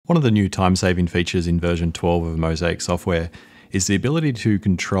One of the new time-saving features in version 12 of Mozaik software is the ability to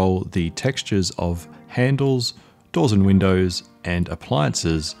control the textures of handles, doors and windows, and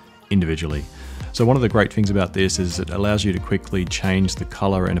appliances individually. So one of the great things about this is it allows you to quickly change the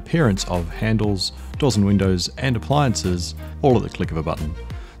color and appearance of handles, doors and windows, and appliances all at the click of a button.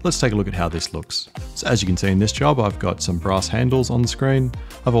 Let's take a look at how this looks. So as you can see in this job, I've got some brass handles on the screen.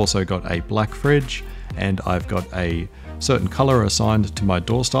 I've also got a black fridge, and I've got a certain color assigned to my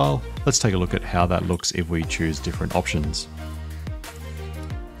door style. Let's take a look at how that looks if we choose different options.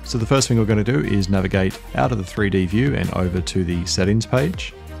 So the first thing we're going to do is navigate out of the 3D view and over to the settings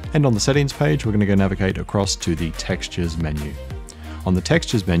page. And on the settings page, we're going to go navigate across to the textures menu. On the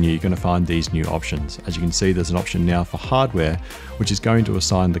textures menu, you're going to find these new options. As you can see, there's an option now for hardware, which is going to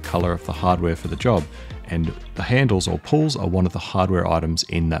assign the color of the hardware for the job. And the handles or pulls are one of the hardware items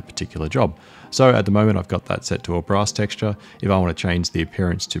in that particular job. So at the moment, I've got that set to a brass texture. If I want to change the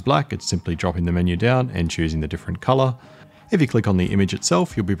appearance to black, it's simply dropping the menu down and choosing the different color. If you click on the image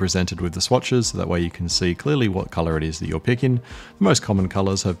itself, you'll be presented with the swatches, so that way you can see clearly what color it is that you're picking. The most common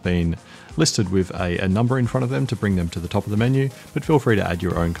colors have been listed with a number in front of them to bring them to the top of the menu, but feel free to add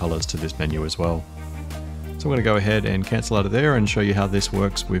your own colors to this menu as well. So I'm going to go ahead and cancel out of there and show you how this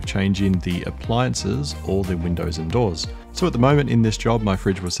works with changing the appliances or the windows and doors. So at the moment in this job, my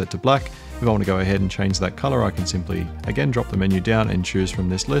fridge was set to black. If I want to go ahead and change that color, I can simply again drop the menu down and choose from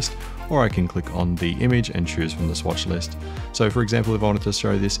this list, or I can click on the image and choose from the swatch list. So for example, if I wanted to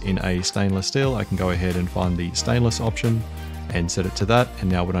show this in a stainless steel, I can go ahead and find the stainless option and set it to that. And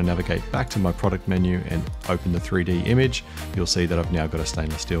now when I navigate back to my product menu and open the 3D image, you'll see that I've now got a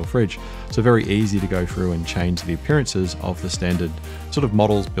stainless steel fridge. So very easy to go through and change the appearances of the standard sort of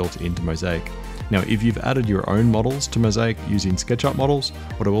models built into Mozaik. Now, if you've added your own models to Mozaik using SketchUp models,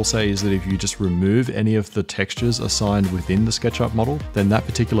 what I will say is that if you just remove any of the textures assigned within the SketchUp model, then that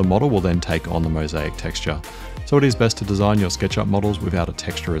particular model will then take on the Mozaik texture. So it is best to design your SketchUp models without a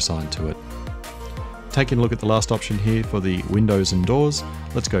texture assigned to it. Taking a look at the last option here for the windows and doors,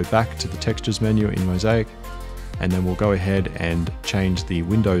 let's go back to the textures menu in Mozaik, and then we'll go ahead and change the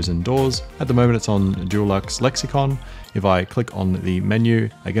windows and doors. At the moment it's on Dulux Lexicon. If I click on the menu,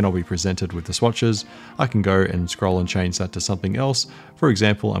 again I'll be presented with the swatches. I can go and scroll and change that to something else. For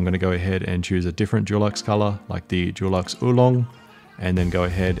example, I'm going to go ahead and choose a different Dulux color like the Dulux Oolong, and then go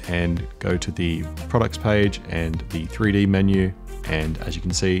ahead and go to the products page and the 3D menu. And as you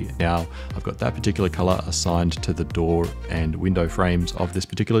can see now, I've got that particular color assigned to the door and window frames of this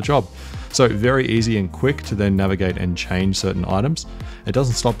particular job. So very easy and quick to then navigate and change certain items. It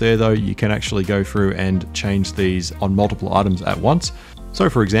doesn't stop there though. You can actually go through and change these on multiple items at once. So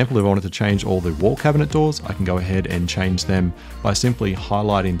for example, if I wanted to change all the wall cabinet doors, I can go ahead and change them by simply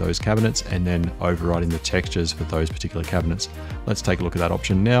highlighting those cabinets and then overriding the textures for those particular cabinets. Let's take a look at that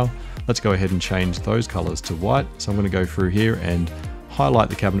option now. Let's go ahead and change those colors to white. So I'm going to go through here and highlight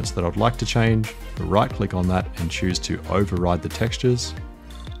the cabinets that I'd like to change, right click on that and choose to override the textures.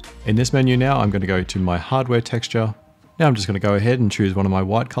 In this menu now, I'm going to go to my hardware texture. Now I'm just going to go ahead and choose one of my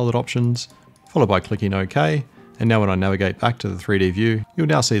white colored options, followed by clicking OK. And now when I navigate back to the 3D view, you'll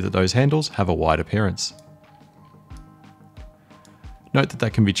now see that those handles have a white appearance. Note that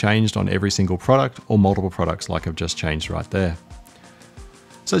that can be changed on every single product or multiple products like I've just changed right there.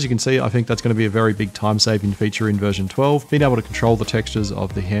 So as you can see, I think that's going to be a very big time-saving feature in version 12. Being able to control the textures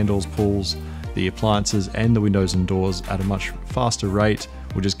of the handles, pulls, the appliances and the windows and doors at a much faster rate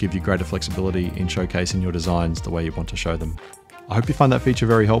will just give you greater flexibility in showcasing your designs the way you want to show them. I hope you find that feature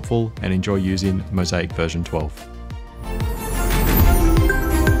very helpful and enjoy using Mozaik version 12.